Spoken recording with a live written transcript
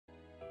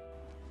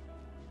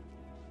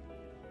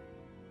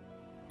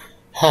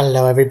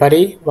Hello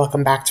everybody,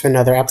 welcome back to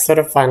another episode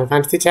of Final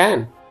Fantasy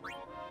X.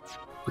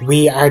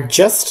 We are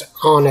just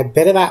on a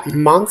bit of a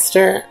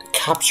monster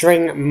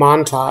capturing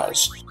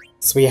montage.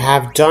 So we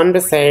have done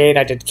Besaid,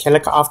 I did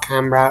Kilika off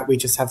camera, we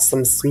just have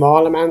some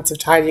small amounts of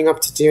tidying up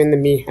to do in the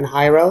Mihen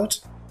Highroad.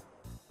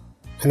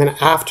 And then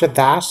after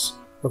that,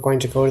 we're going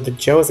to go to the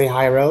Djose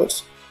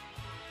Highroad.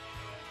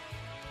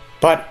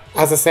 But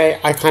as I say,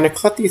 I kind of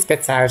cut these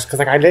bits out because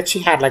I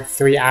literally had like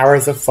 3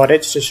 hours of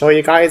footage to show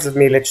you guys of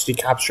me literally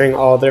capturing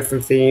all the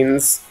different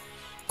fiends,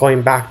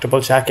 going back, double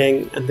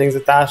checking and things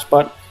like that.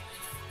 But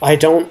I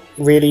don't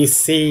really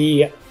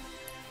see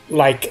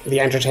like the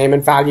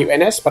entertainment value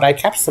in it, but I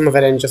kept some of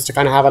it in just to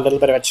kind of have a little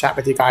bit of a chat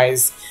with you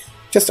guys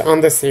just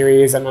on the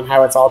series and on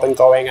how it's all been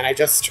going. And I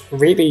just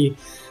really,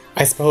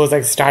 I suppose,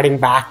 like starting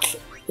back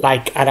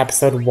like at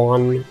episode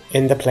 1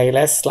 in the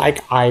playlist,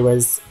 like I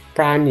was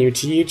brand new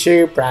to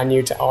YouTube, brand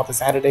new to all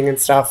this editing and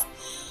stuff,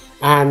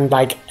 and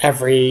like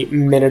every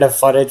minute of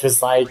footage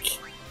was like,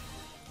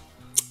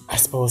 I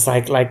suppose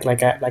like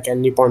a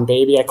newborn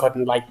baby. I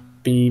couldn't like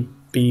be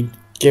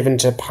given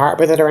to part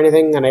with it or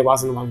anything, and I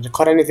wasn't wanting to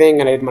cut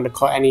anything, and I didn't want to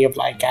cut any of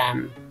like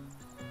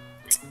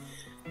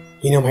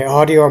you know, my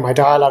audio or my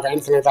dialogue or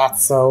anything like that.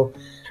 So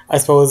I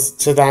suppose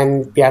to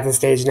then be at the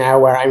stage now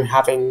where I'm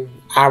having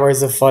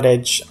hours of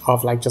footage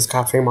of like just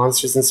capturing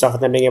monsters and stuff,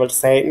 and then being able to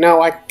say,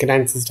 no, I can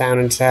condense this down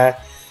into,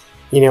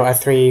 you know, a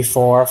 3,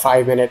 4,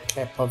 5 minute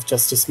clip of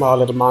just a small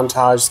little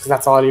montage, because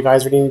that's all you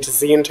guys really need to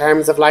see in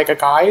terms of like a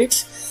guide.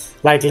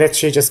 Like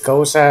literally just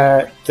go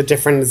to the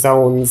different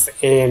zones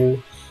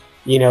in,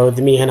 you know,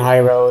 the Mihen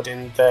Highroad,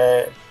 in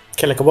the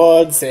Kilika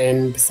Woods,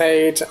 in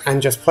Besaid,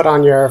 and just put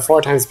on your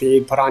 4x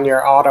speed, put on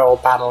your auto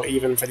battle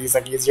even for these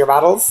like easier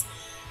battles,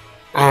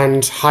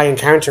 and high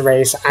encounter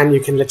rate, and you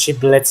can literally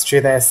blitz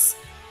through this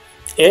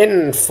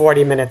in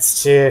 40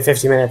 minutes to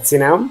 50 minutes, you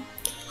know?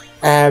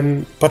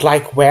 But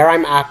like where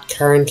I'm at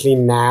currently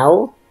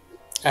now,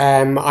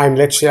 I'm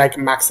literally like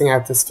maxing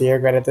out the sphere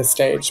grid at this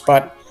stage.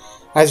 But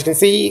as you can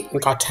see, we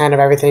got 10 of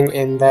everything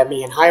in the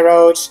Mihen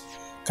Highroad,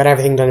 got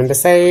everything done in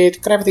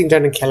Besaid, got everything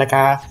done in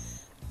Kilika,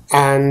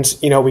 and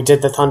you know, we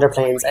did the Thunder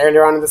Plains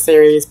earlier on in the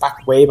series,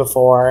 back way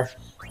before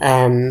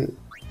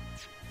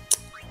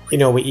you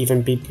know, we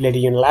even beat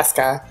Lydia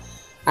Unaleska.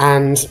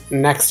 And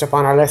next up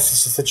on our list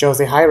is just the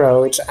Djose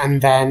Highroad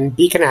and then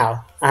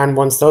Bikanel. And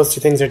once those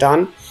two things are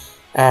done,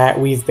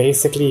 we've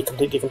basically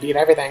completely completed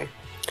everything.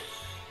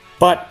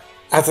 But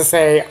as I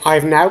say,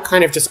 I've now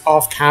kind of just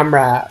off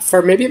camera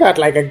for maybe about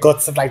like a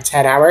guts of like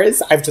 10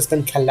 hours. I've just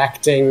been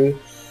collecting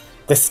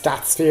the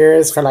stat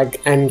spheres for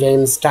like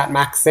endgame stat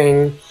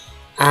maxing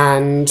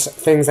and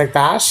things like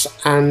that.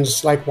 And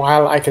like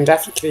while I can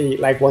definitely,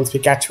 like once we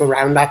get to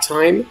around that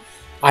time,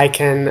 I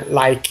can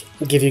like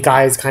give you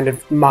guys kind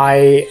of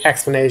my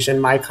explanation,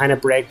 my kind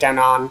of breakdown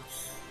on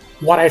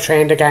what I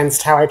trained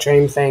against, how I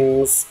trained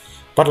things.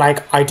 But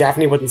like I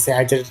definitely wouldn't say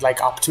I did it like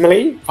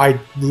optimally. I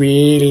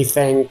really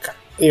think,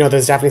 you know,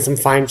 there's definitely some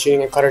fine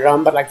tuning I could have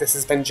done, but like this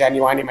has been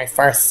genuinely my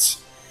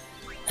first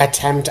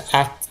attempt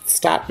at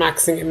stat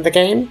maxing in the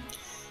game.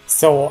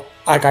 So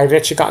like I've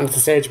literally gotten to the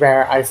stage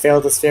where I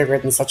filled the sphere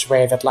grid in such a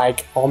way that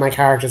like all my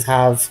characters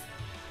have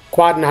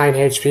quad 9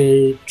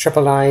 HP,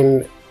 triple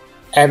 9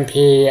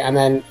 MP, and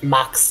then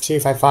max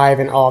 255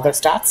 in all their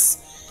stats.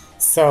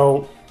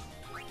 So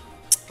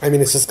I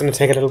mean, it's just going to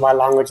take a little while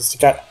longer just to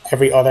get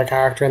every other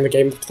character in the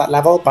game to that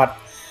level, but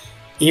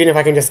even if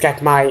I can just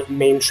get my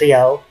main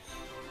trio,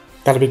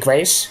 that'll be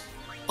great.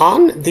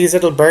 On these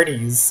little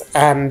birdies,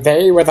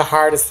 they were the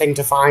hardest thing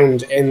to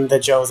find in the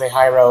Djose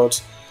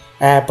Highroad.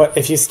 But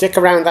if you stick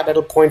around that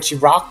little pointy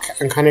rock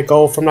and kind of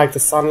go from like the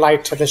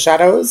sunlight to the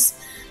shadows,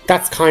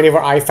 that's kind of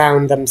where I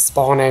found them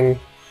spawning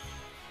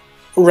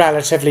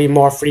relatively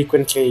more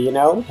frequently, you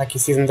know, like you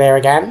see them there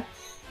again.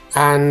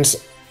 And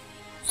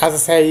as I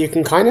say, you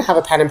can kind of have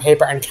a pen and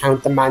paper and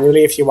count them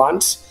manually if you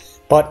want,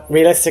 but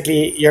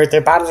realistically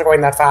the battles are going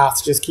that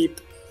fast, just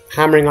keep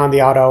hammering on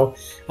the auto,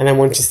 and then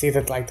once you see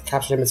that like the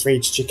capture limit's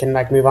reached, you can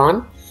like move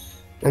on.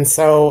 And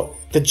so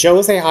the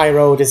Djose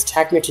Highroad is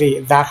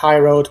technically that high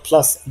road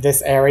plus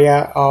this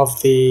area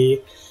of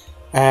the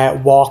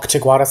walk to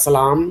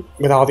Guadasalam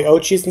with all the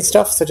Ochis and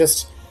stuff, so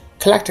just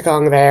collect a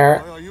gong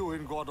there.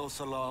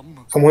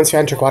 And once you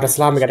enter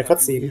Guadasalam, we get a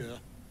cutscene.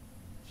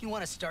 You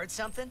want to start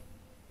something?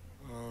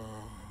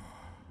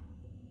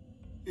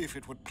 If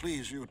it would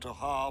please you to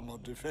harm a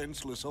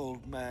defenseless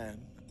old man,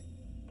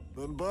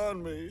 then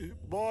burn me,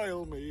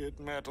 boil me, it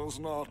matters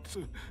not.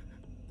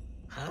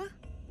 Huh?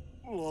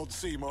 Lord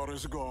Seymour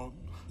is gone.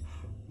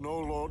 No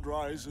lord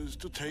rises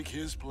to take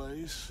his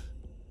place.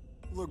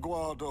 The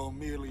Guado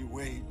merely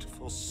wait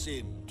for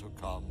sin to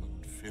come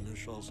and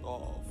finish us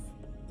off.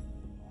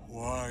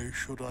 Why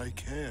should I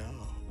care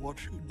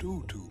what you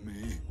do to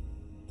me?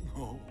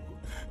 Oh.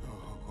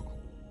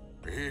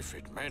 If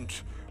it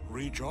meant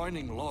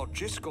rejoining Lord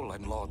Giskel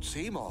and Lord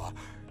Seymour,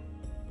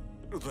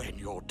 then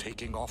your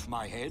taking off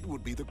my head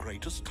would be the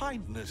greatest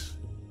kindness.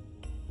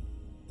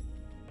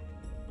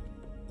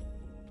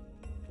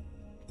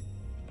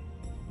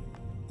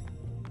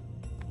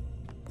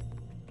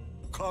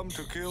 come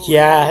to kill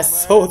Yeah, you,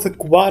 so man. the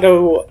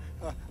Guado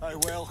I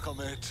welcome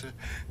it.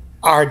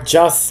 are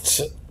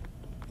just...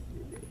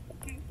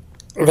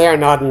 they're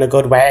not in a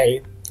good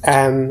way.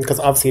 Because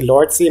obviously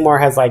Lord Seymour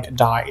has, like,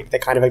 died. They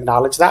kind of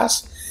acknowledge that.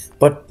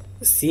 But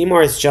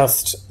Seymour is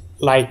just,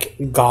 like,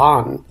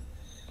 gone.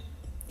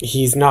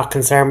 He's not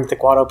concerned with the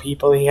Guado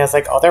people. He has,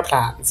 like, other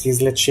plans.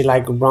 He's literally,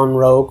 like, run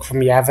rogue from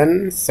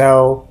Yevon.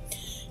 So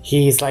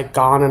he's, like,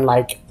 gone and,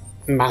 like,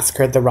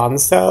 massacred the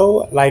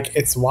Ronso. Like,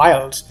 it's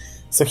wild.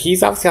 So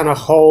he's obviously on a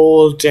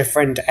whole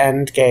different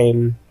end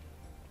game.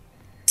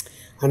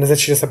 And has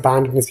literally just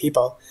abandoned his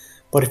people.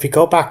 But if we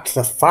go back to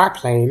the far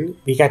plane,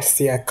 we get to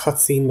see a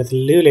cutscene with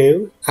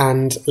Lulu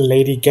and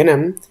Lady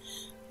Ginham,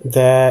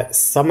 the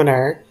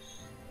summoner,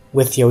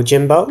 with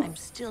Yojimbo. I'm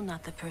still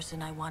not the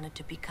person I wanted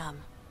to become.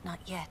 Not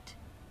yet.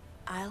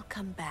 I'll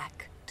come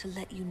back to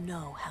let you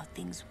know how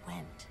things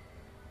went.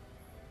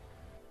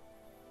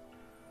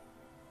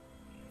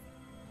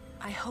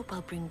 I hope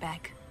I'll bring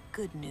back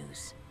good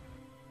news.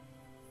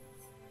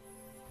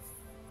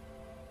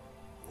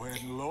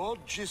 When Lord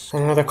Gisco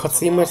And another was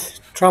cutscene alive,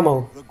 with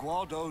Trommel. the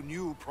Guado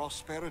knew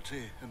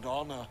prosperity and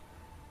honor.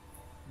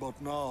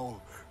 But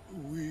now,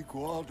 we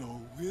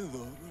Guado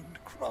wither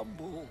and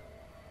crumble.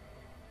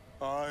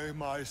 I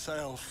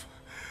myself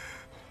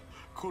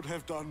could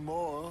have done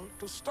more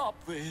to stop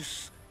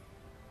this.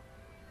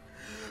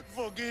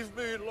 Forgive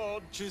me,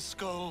 Lord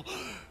Gisco.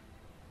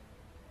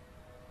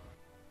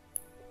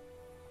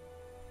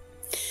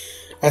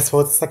 I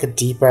suppose it's like a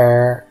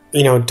deeper,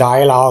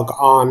 dialogue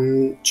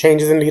on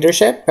changes in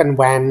leadership and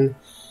when,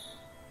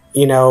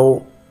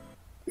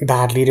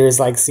 bad leaders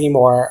like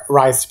Seymour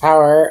rise to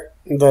power,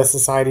 the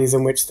societies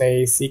in which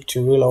they seek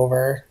to rule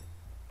over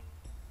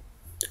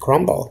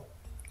crumble.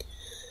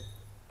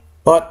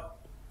 But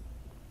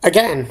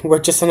again, we're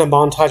just in a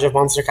montage of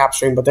monster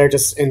capturing, but they're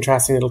just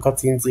interesting little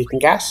cutscenes you can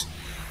get.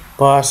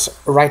 But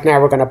right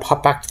now we're going to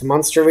pop back to the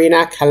monster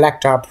arena,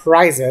 collect our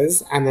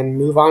prizes, and then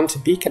move on to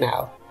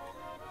Bikanel.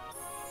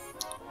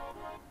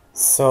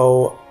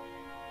 So,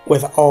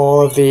 with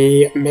all of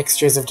the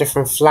mixtures of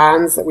different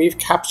flans that we've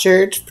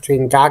captured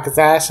between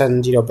Gagazet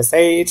and,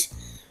 Besaid,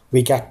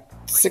 we get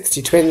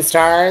 60 twin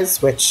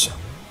stars, which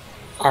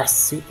are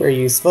super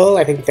useful.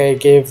 I think they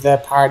give the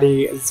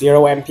party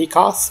 0 MP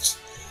cost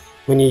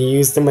when you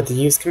use them with the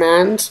use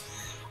command.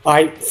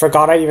 I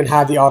forgot I even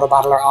had the auto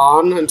battler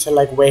on until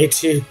like way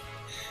too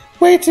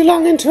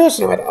long into it,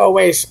 and I went, oh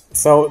wait.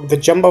 So the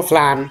jumbo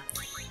flan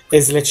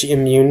is literally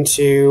immune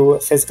to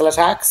physical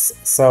attacks,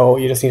 so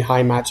you just need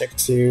high magic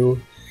to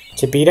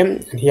beat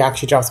him, and he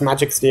actually drops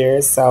magic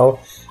spheres, so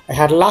I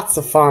had lots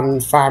of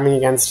fun farming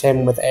against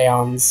him with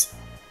Aeons.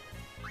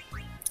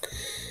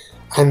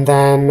 And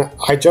then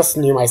I just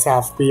knew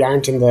myself, we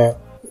aren't in the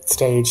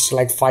stage to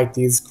like fight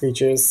these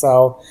creatures,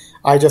 so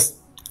I just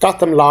got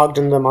them logged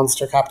in the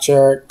monster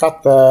capture,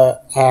 got the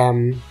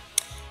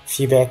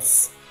few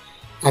bits,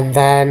 and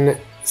then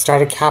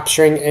started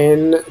capturing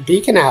in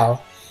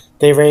Bikanel.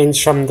 They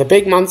range from the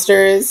big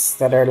monsters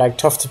that are like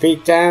tough to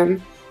beat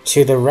down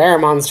to the rare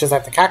monsters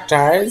like the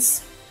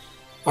Cactuars,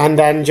 and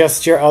then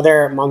just your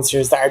other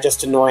monsters that are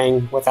just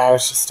annoying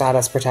without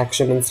status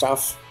protection and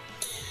stuff.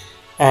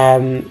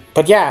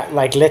 But yeah,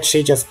 like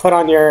literally just put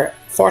on your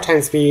 4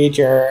 times speed,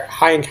 your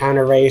high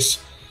encounter rate,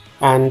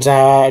 and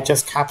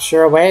just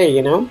capture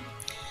away,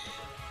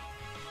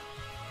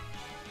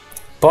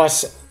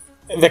 But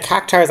the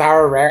Cactuars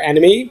are a rare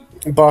enemy,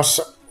 but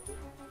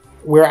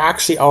we're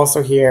actually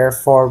also here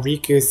for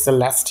Rikku's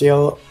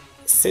Celestial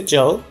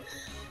Sigil,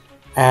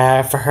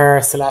 for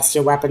her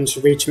Celestial weapon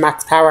to reach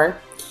max power.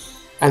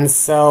 And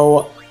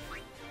so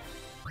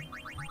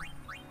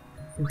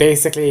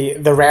basically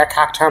the rare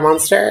Cactuar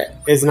monster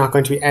is not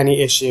going to be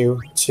any issue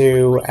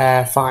to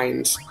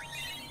find.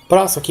 But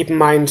also keep in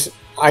mind,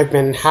 I've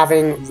been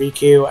having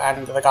Rikku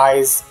and the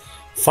guys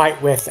fight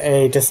with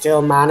a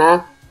Distill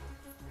Mana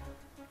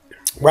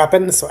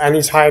weapon, so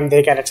anytime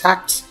they get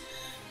attacked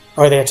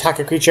or they attack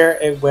a creature,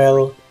 it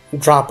will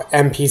drop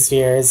MP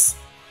spheres,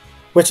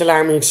 which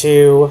allow me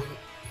to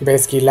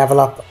basically level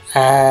up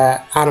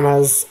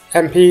Anima's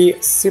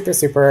MP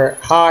super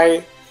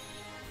high,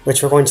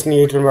 which we're going to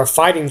need when we're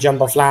fighting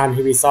Jumbo Flan,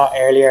 who we saw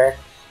earlier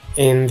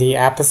in the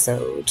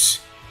episode.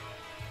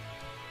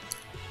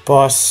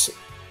 But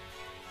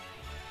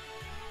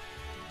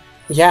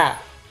yeah,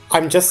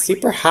 I'm just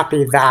super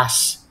happy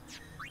that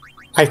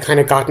I've kind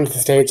of gotten to the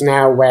stage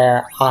now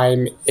where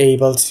I'm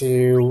able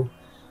to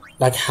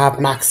like have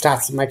max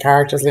stats with my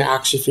characters, and I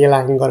actually feel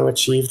like I'm going to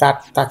achieve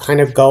that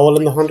kind of goal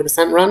in the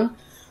 100% run,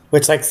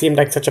 which like seemed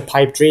like such a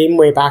pipe dream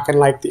way back in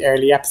like the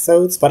early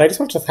episodes. But I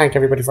just want to thank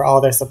everybody for all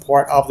their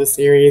support of the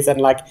series,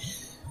 and like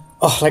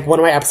one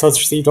of my episodes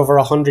received over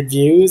 100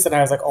 views, and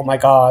I was like, oh my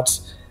god,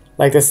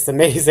 like this is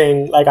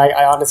amazing. Like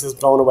I honestly was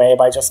blown away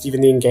by just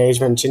even the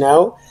engagement,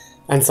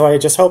 And so I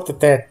just hope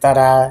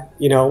that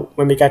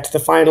when we get to the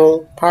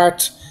final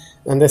part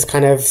and this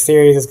kind of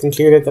series is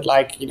concluded, that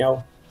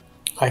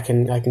I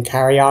can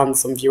carry on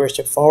some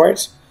viewership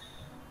forward.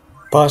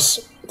 But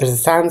there's a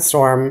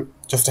sandstorm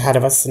just ahead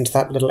of us into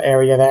that little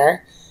area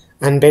there,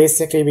 And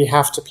basically we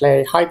have to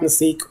play hide and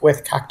seek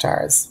with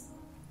Cactuars.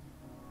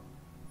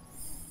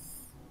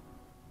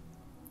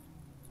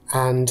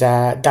 And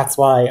that's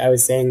why I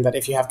was saying that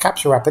if you have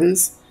capture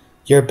weapons,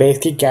 you're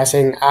basically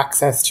getting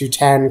access to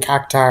 10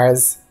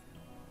 Cactuars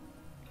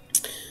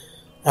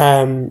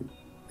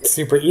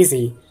super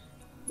easy.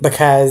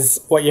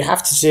 Because what you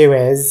have to do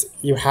is,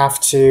 you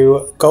have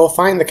to go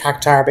find the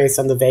Cactuar based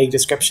on the vague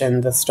description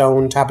the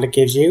stone tablet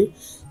gives you.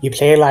 You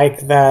play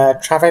like the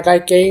traffic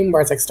light game,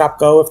 where it's like stop,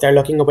 go. If they're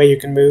looking away, you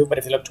can move, but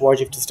if they look towards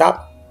you, you have to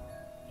stop.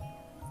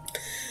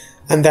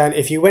 And then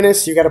if you win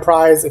it, you get a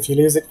prize. If you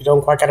lose it, you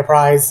don't quite get a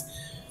prize.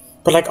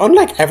 But like,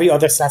 unlike every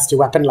other Celestial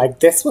weapon,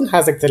 like this one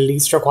has like the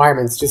least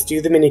requirements. Just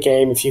do the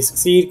minigame. If you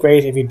succeed,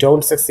 great. If you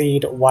don't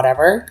succeed,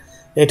 whatever.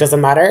 It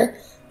doesn't matter.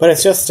 But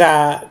it's just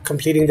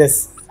completing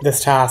this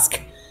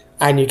task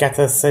and you get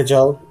the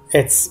sigil.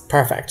 It's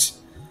perfect.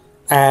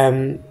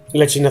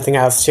 Literally nothing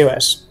else to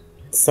it.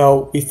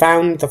 So we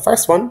found the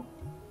first one.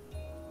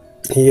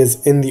 He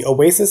is in the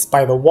oasis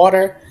by the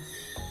water.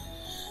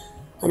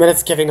 And then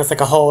it's giving us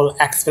like a whole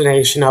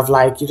explanation of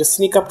like, you just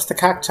sneak up to the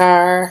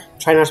Cactuar,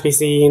 try not to be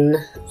seen.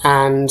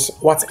 And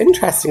what's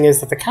interesting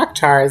is that the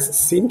Cactuars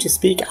seem to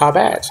speak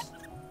Abed.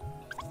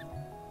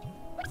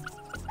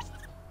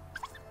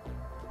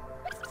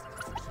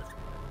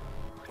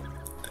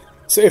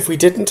 So if we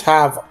didn't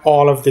have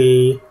all of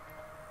the...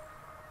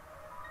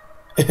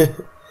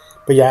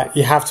 but yeah,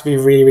 you have to be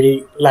really,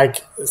 really,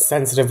 like,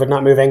 sensitive with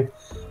not moving.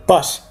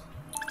 But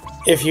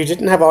if you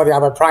didn't have all the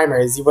Abed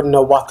primers, you wouldn't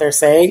know what they're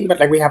saying. But,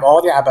 like, we have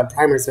all the Abed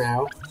primers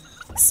now.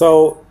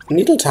 So,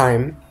 Needle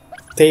Time,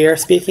 they are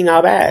speaking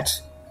Abed.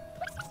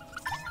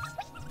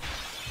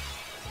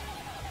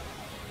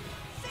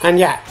 And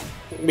yeah,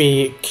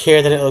 we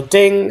hear the little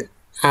ding,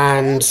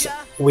 and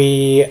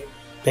we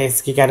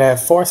basically get a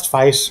forced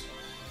fight.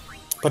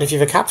 But if you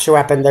have a capture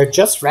weapon, they're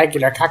just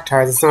regular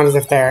Cactuars. It's not as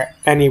if they're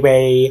any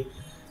way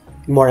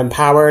more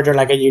empowered or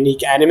like a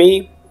unique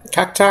enemy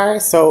Cactuar.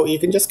 So you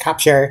can just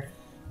capture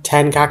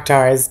 10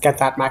 Cactuars, get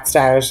that maxed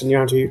out, and you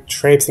don't have to be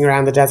traipsing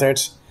around the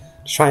desert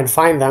to try and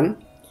find them.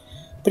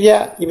 But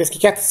yeah, you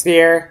basically get the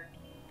sphere.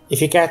 If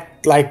you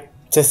get like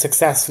to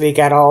successfully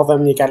get all of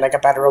them, you get like a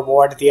better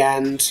reward at the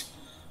end.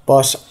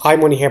 But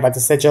I'm only here about the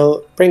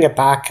sigil. Bring it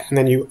back, and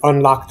then you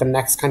unlock the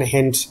next kind of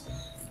hint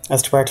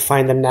as to where to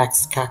find the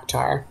next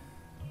Cactuar.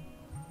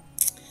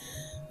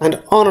 And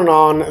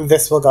on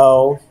this will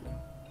go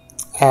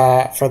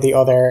for the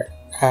other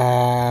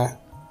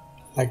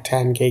like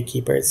 10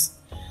 gatekeepers.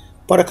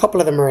 But a couple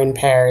of them are in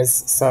pairs,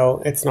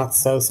 so it's not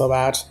so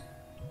bad.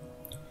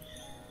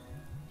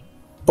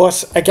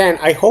 But again,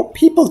 I hope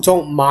people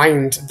don't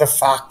mind the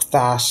fact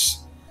that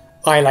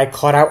I like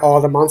cut out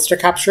all the monster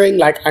capturing.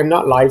 Like, I'm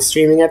not live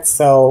streaming it,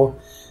 so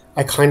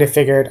I kind of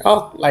figured,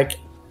 oh, like,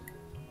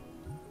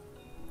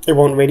 it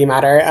won't really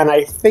matter. And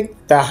I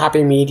think the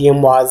happy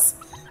medium was,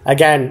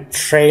 again,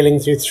 trailing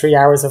through 3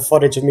 hours of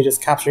footage of me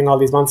just capturing all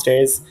these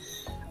monsters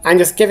and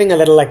just giving a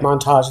little like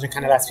montage, and it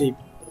kind of lets me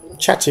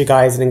chat to you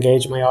guys and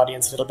engage my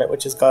audience a little bit,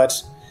 which is good.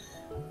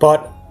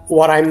 But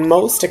what I'm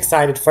most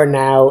excited for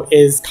now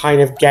is kind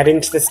of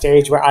getting to the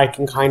stage where I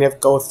can kind of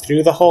go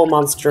through the whole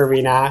monster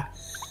arena,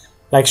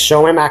 like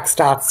show my max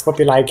stats, but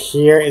be like,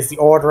 here is the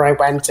order I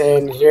went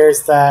in,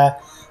 here's the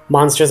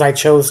monsters I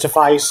chose to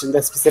fight in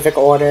this specific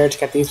order to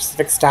get these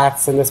specific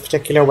stats in this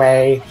particular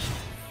way.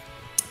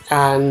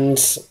 And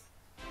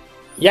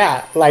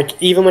yeah,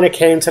 like even when it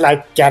came to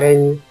like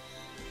getting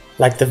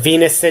like the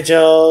Venus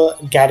sigil,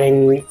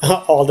 getting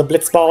all the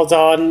Blitzball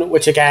done,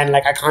 which again,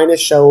 like I kind of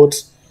showed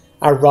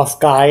a rough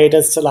guide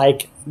as to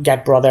like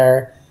get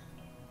brother,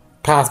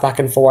 pass back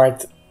and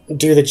forth,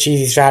 do the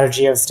cheesy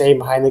strategy of staying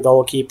behind the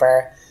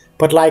goalkeeper.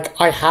 But like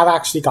I have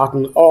actually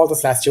gotten all the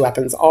Celestial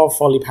weapons all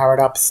fully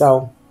powered up,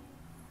 so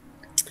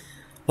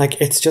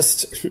like it's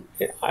just,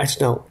 I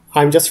don't know,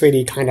 I'm just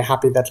really kind of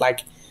happy that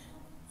like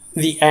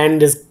the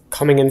end is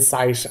coming in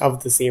sight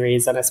of the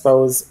series. And I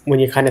suppose when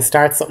you kind of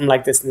start something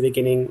like this in the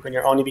beginning, when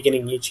you're only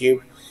beginning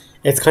YouTube,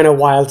 it's kind of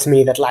wild to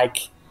me that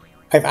like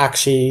I've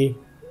actually,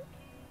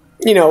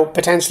 you know,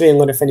 potentially I'm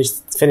going to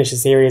finish a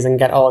series and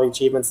get all the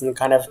achievements and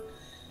kind of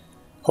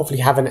hopefully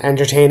have an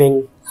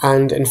entertaining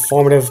and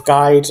informative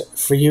guide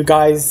for you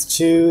guys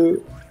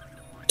to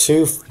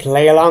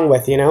play along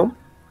with, you know.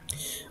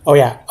 Oh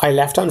yeah, I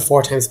left on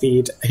 4 times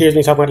speed. Here's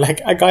me talking about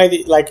like a guy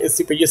that like is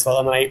super useful,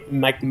 and then I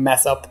might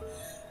mess up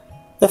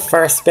the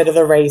first bit of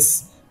the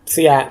race.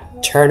 So yeah,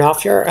 turn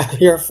off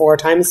your 4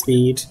 times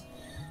speed.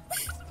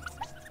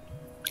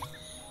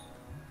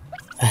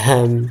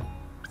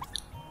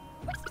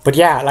 But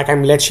yeah, like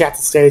I'm literally at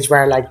the stage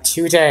where like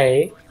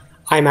today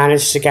I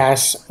managed to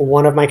get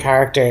one of my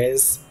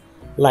characters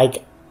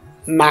like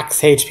max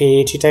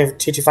HP,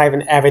 225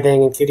 and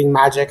everything, including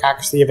magic,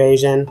 accuracy,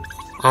 evasion,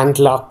 and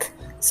luck.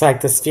 So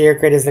like the sphere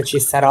grid is literally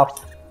set up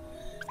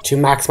to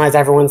maximize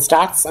everyone's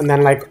stats, and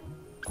then like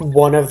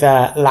one of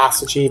the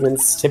last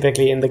achievements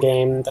typically in the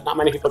game that not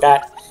many people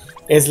get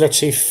is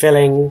literally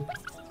filling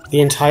the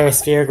entire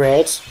sphere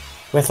grid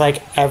with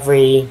like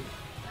every,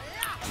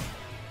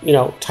 you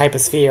know, type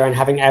of sphere and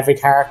having every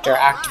character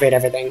activate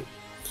everything.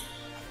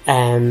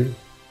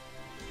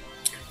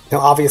 Now,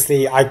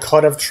 obviously, I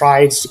could have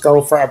tried to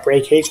go for a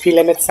break HP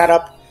limit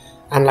setup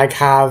and like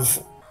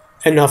have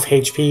enough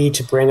HP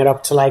to bring it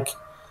up to like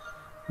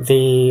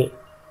the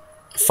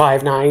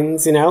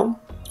 5/9s, you know,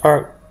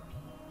 or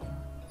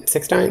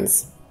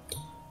 6/9s.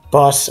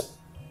 But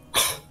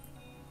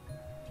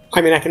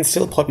I mean, I can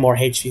still put more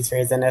HP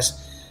spheres in it,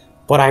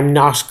 but I'm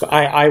not.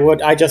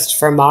 I just,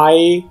 for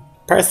my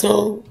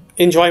personal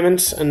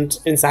enjoyment and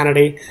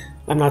insanity,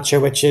 I'm not sure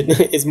which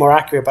is more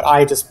accurate, but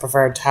I just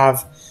prefer to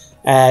have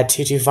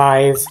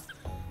 225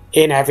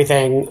 in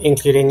everything,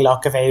 including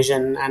luck,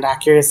 evasion, and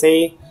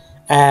accuracy.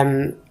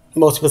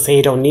 Most people say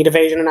you don't need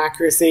evasion and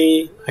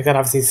accuracy. Like, that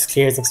obviously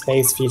clears up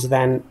space for you to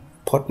then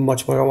put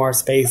much more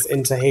space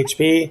into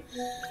HP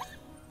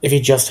if you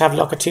just have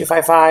luck at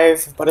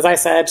 255. But as I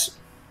said,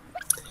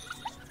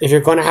 if you're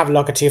going to have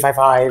luck at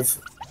 255,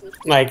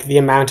 like, the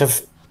amount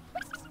of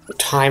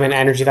time and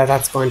energy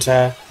that's going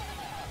to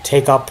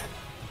take up,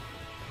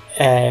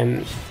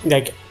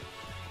 like,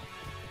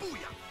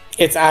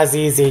 it's as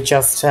easy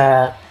just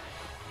to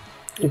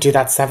do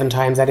that 7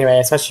 times anyway,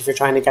 especially if you're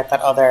trying to get that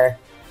other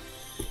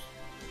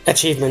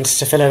achievement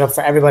to fill it up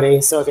for everybody.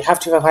 So if you have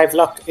 255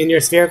 luck in your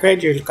sphere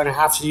grid, you're going to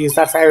have to use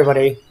that for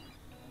everybody.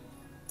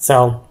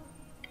 So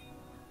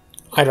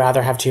I'd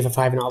rather have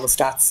 255 in all the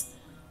stats.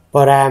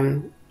 But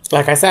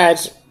like I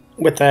said,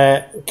 with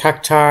the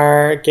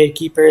Cactuar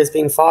gatekeepers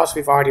being fought,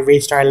 we've already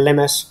reached our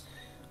limit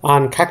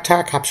on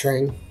Cactuar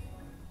capturing.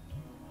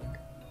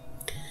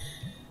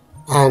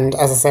 And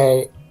as I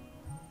say,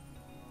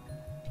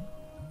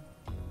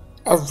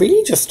 a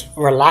really just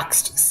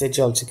relaxed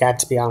Sigil to get,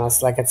 to be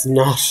honest. Like, it's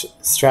not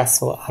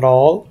stressful at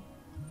all.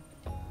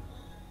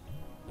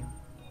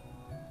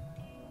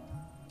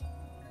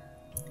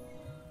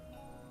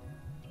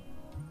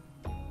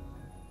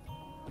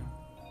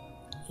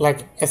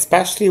 Like,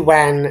 especially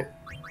when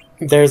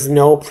there's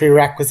no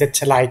prerequisite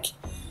to, like,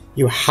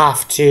 you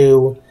have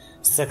to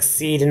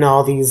succeed in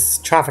all these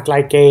traffic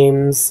light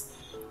games,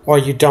 or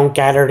you don't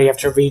get it, or you have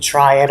to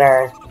retry it,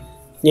 or,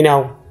 you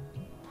know,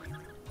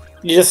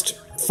 you just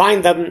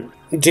find them,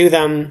 do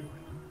them,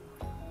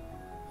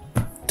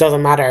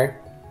 doesn't matter,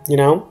 you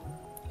know?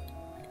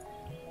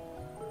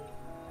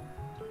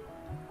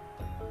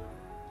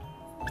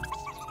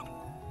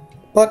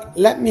 But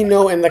let me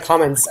know in the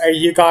comments, are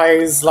you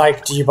guys,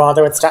 like, do you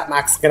bother with stat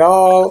maxing at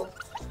all?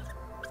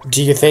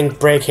 Do you think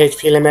break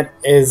HP limit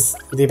is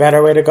the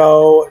better way to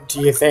go?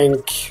 Do you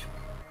think,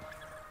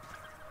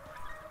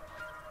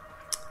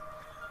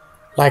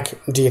 like,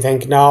 do you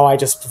think, no, I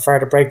just prefer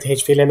to break the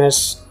HP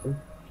limit,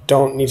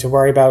 don't need to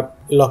worry about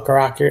luck or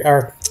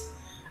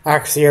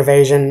accuracy or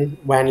evasion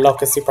when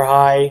luck is super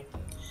high?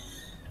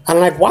 And,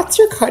 like, what's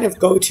your kind of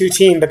go-to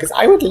team? Because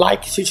I would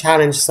like to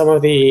challenge some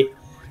of the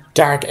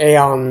Dark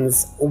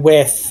Aeons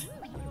with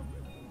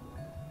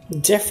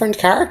different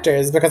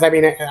characters, because I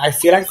mean, I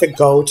feel like the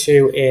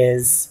go-to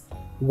is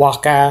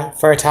Waka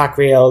for attack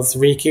reels,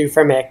 Rikku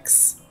for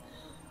mix,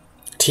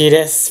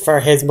 Tidus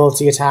for his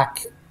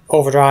multi-attack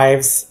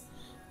overdrives,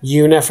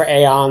 Yuna for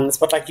Aeons,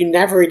 but, like, you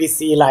never really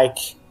see, like,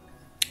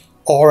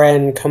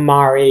 Orin,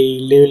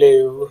 Kamari,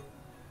 Lulu,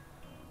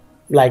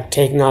 like,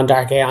 taking on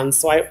Dark Aeons.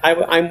 So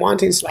I'm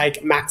wanting to,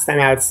 like, max them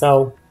out,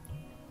 so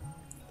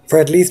for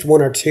at least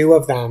 1 or 2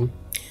 of them,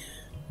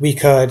 we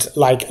could,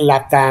 like,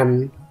 let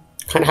them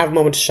kind of have a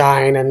moment to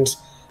shine and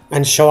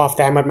show off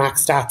them with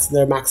max stats,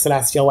 their max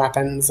celestial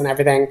weapons and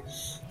everything.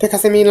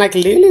 Because, I mean, like,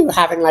 Lulu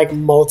having, like,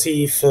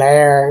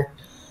 multi-flare,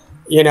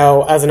 you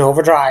know, as an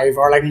overdrive,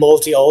 or, like,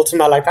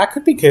 multi-ultima, like, that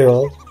could be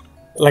cool.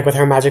 Like, with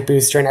her magic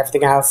booster and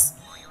everything else.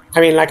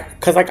 I mean, like,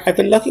 because, like, I've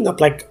been looking up,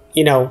 like,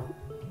 you know,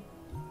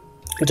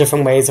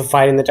 different ways of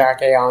fighting the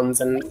Dark Aeons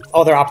and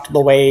other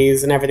optimal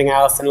ways and everything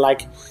else. And,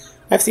 like,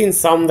 I've seen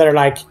some that are,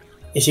 like,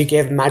 if you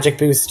give magic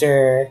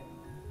booster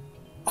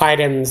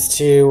items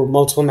to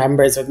multiple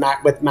members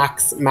with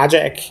max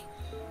magic,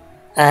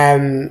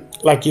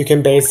 like, you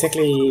can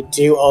basically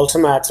do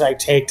ultima to, like,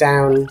 take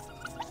down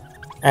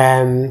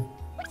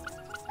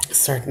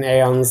certain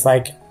Aeons,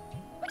 like,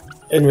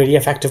 in really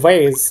effective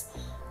ways.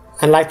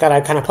 And like that,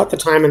 I kind of put the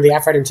time and the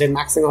effort into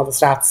maxing all the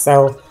stats,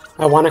 so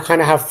I want to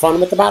kind of have fun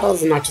with the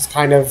battles and not just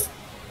kind of,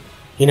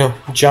 you know,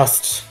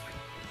 just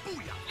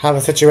have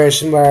a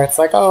situation where it's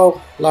like,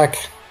 oh, like,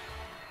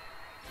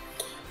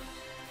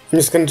 I'm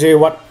just going to do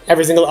what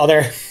every single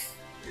other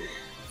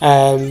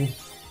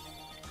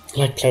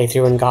like,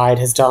 playthrough and guide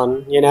has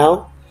done, you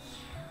know?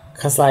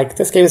 Because, like,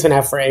 this game's been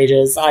out for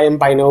ages. I am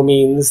by no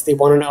means the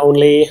one and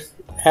only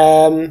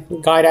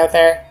guide out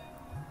there.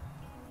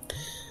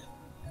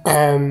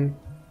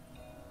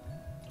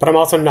 But I'm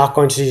also not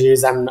going to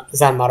use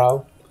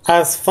Zanmaru.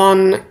 As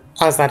fun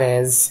as that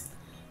is,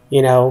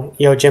 you know,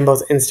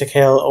 Yojimbo's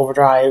insta-kill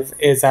overdrive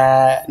is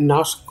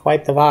not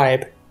quite the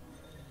vibe.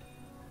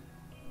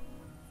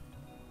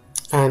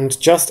 And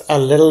just a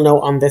little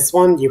note on this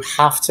one, you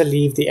have to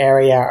leave the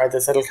area or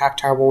this little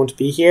Cactuar won't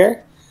be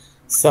here.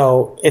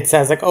 So it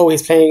says, like, oh,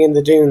 he's playing in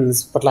the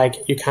dunes, but,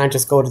 like, you can't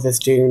just go to this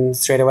dune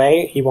straight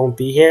away. He won't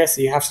be here,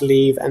 so you have to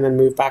leave and then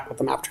move back with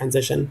the map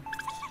transition.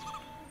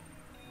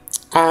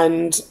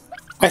 And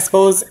I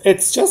suppose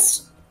it's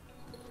just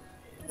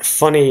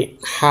funny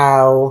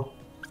how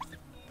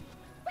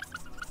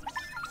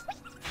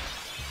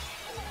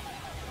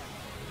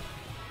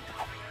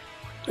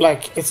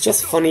it's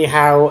just funny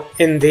how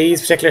in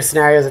these particular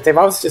scenarios that they've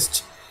obviously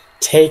just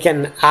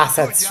taken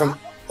assets from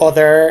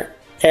other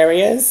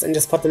areas and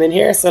just put them in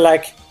here. So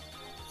like,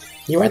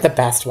 you are the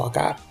best,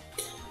 Waka.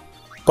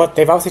 But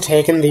they've obviously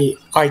taken the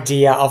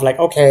idea of like,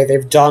 okay,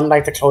 they've done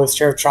like the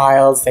Cloister of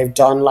Trials, they've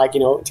done like, you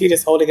know,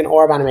 Tidus holding an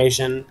orb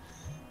animation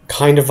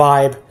kind of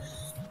vibe.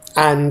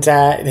 And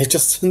they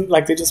just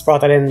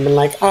brought that in and been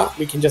like, oh,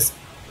 we can just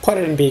put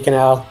it in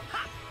Bikanel.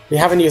 We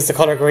haven't used the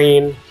colour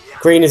green.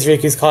 Green is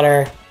Riku's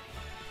colour.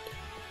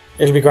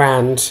 It'll be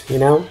grand, you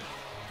know?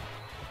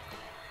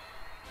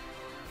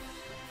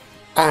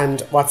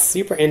 And what's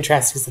super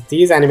interesting is that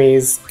these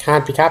enemies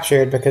can't be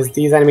captured because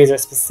these enemies are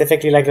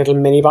specifically like little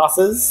mini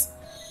bosses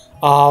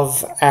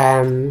of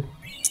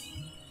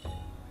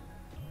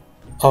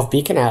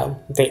Bikanel.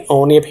 They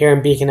only appear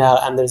in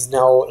Bikanel and there's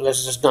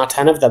just not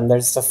 10 of them.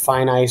 There's just a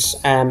finite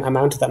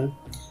amount of them.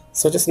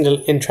 So just a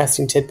little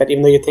interesting tidbit,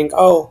 even though you think,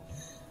 oh,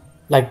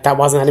 like that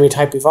wasn't an enemy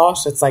type we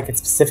fought, it's like it's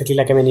specifically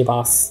like a mini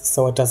boss,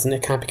 so it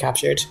can't be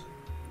captured.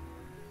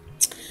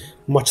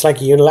 Much like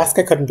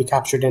Yunalesca couldn't be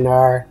captured in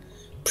our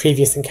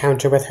previous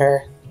encounter with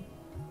her.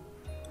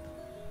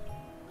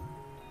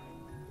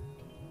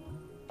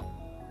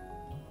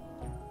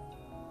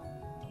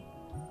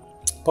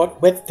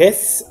 But with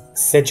this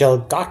Sigil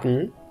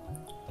gotten,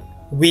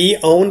 we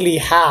only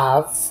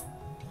have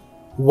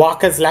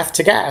Waka's left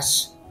to get.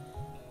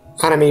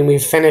 And I mean,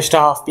 we've finished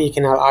off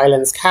Bikanel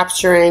Islands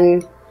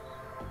capturing,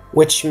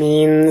 which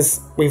means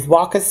we've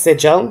Waka's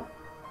Sigil.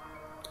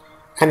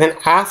 And then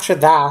after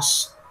that,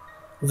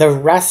 the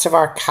rest of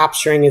our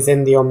capturing is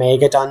in the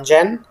Omega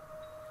dungeon,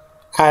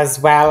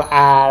 as well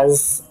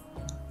as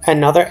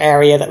another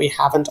area that we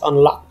haven't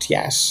unlocked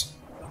yet.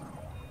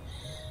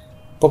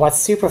 But what's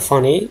super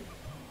funny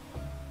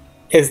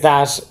is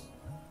that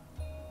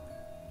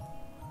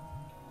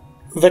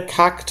the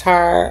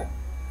Cactuar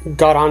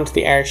got onto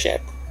the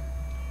airship.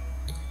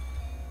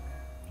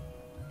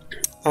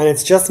 And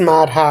it's just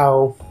mad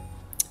how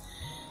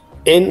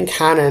in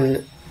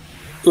canon,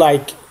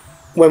 like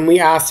when we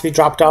ask to be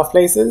dropped off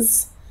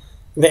places,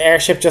 the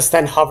airship just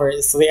then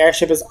hovers. So the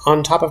airship is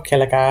on top of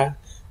Kilika,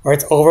 or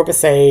it's over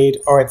Besaid,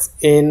 or it's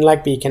in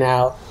like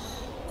Bikanel.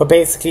 But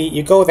basically,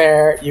 you go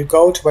there, you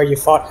go to where you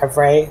fought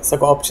Evray, so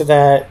go up to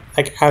the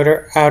like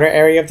outer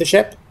area of the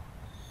ship.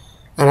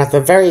 And at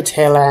the very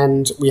tail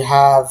end, we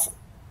have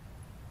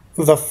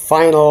the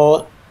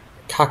final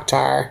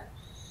Cactuar.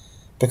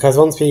 Because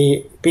once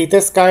we beat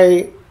this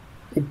guy,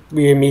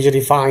 we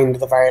immediately find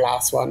the very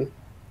last one.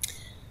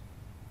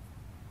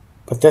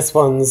 But this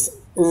one's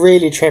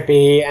really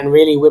trippy and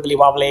really wibbly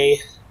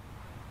wobbly.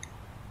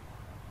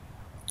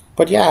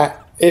 But yeah,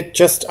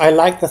 I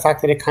like the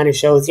fact that it kind of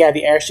shows, yeah,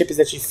 the airship is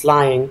actually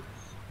flying,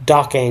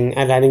 docking,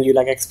 and letting you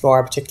like explore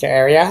a particular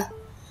area.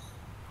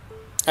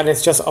 And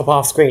it's just up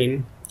off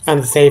screen.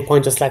 And the save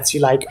point just lets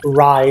you like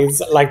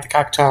rise like the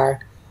Cactuar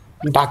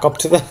back up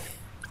to the...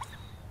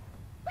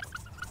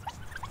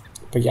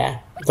 But yeah,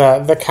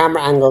 the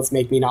camera angles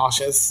make me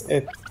nauseous.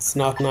 It's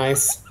not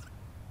nice.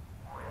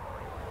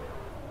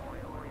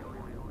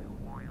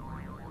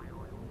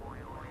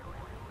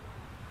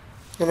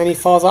 And then he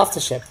falls off the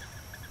ship.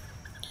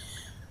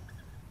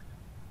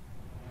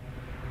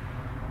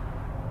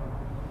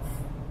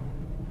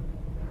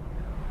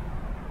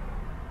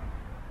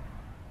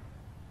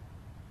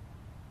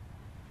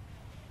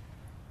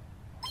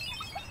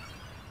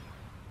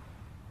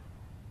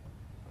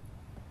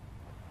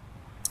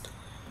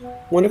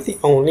 One of the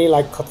only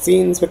like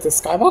cutscenes with the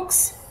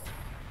skybox,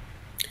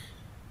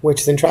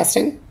 which is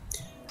interesting.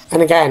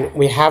 And again,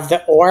 we have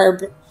the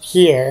orb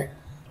here,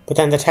 but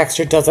then the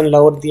texture doesn't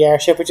load the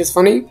airship, which is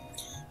funny.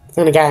 But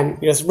then again,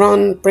 you just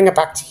run, bring it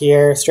back to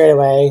here straight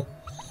away,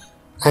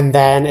 and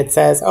then it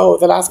says, oh,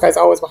 the last guy's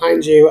always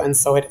behind you, and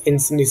so it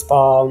instantly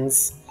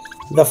spawns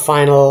the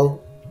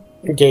final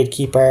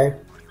gatekeeper.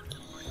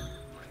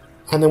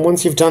 And then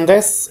once you've done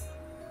this,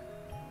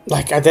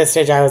 like at this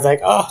stage I was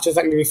like, oh, just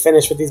let me be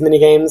finished with these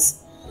minigames.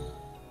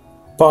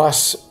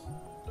 But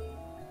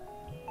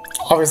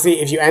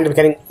obviously if you end up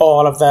getting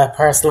all of the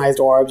personalized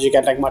orbs, you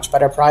get like much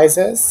better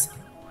prizes.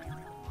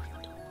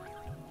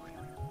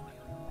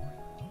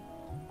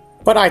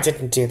 But I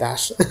didn't do that.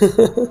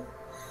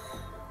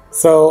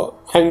 So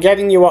I'm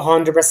getting you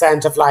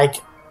 100% of like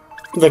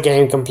the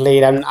game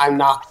complete. I'm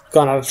not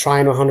gonna try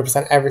and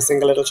 100% every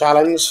single little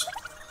challenge.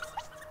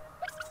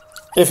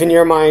 If in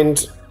your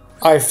mind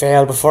I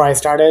failed before I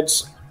started,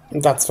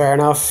 that's fair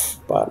enough,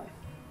 but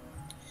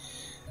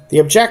the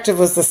objective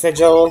was the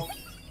Sigil.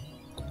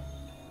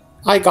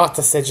 I got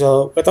the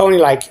Sigil with only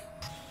like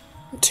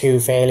 2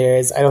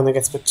 failures. I don't think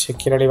it's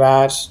particularly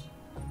bad.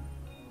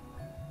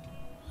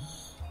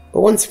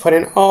 But once you put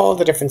in all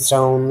the different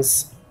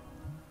stones,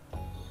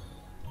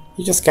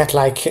 you just get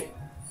like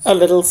a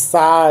little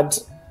sad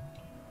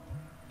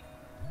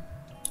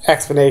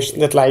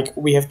explanation that like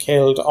we have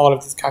killed all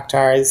of these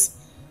Cactuars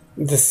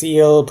the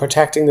seal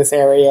protecting this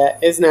area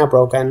is now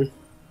broken.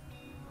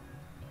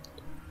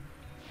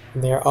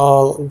 They're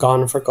all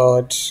gone for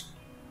good.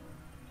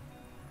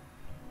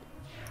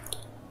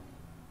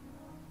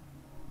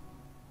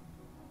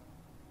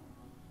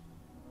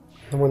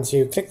 And once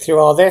you click through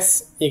all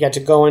this, you get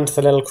to go into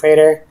the little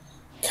crater,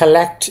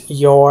 collect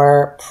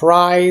your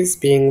prize,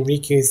 being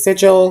Rikku's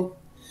Sigil,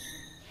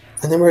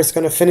 and then we're just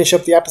going to finish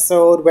up the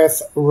episode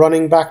with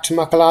running back to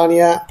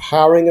Macalania,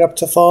 powering it up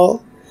to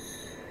full.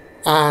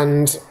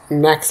 And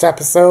next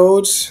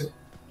episode,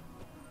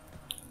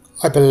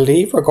 I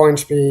believe we're going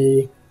to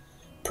be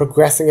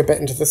progressing a bit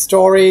into the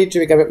story,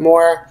 doing a bit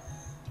more,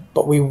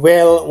 but we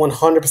will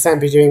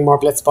 100% be doing more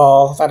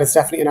Blitzball. That is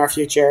definitely in our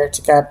future,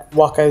 to get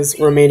Wakka's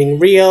remaining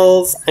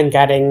reels and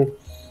getting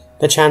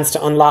the chance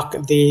to unlock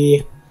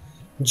the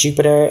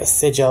Jupiter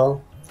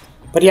Sigil.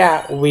 But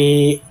yeah,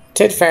 we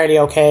did fairly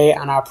okay,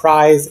 and our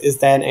prize is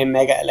then a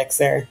Mega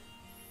Elixir.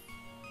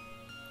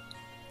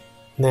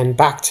 And then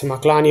back to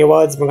Macalania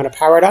Woods, we're going to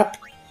power it up,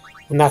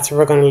 and that's where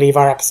we're going to leave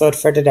our episode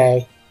for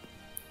today.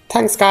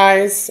 Thanks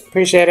guys,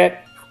 appreciate it.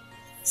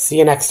 See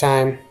you next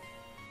time.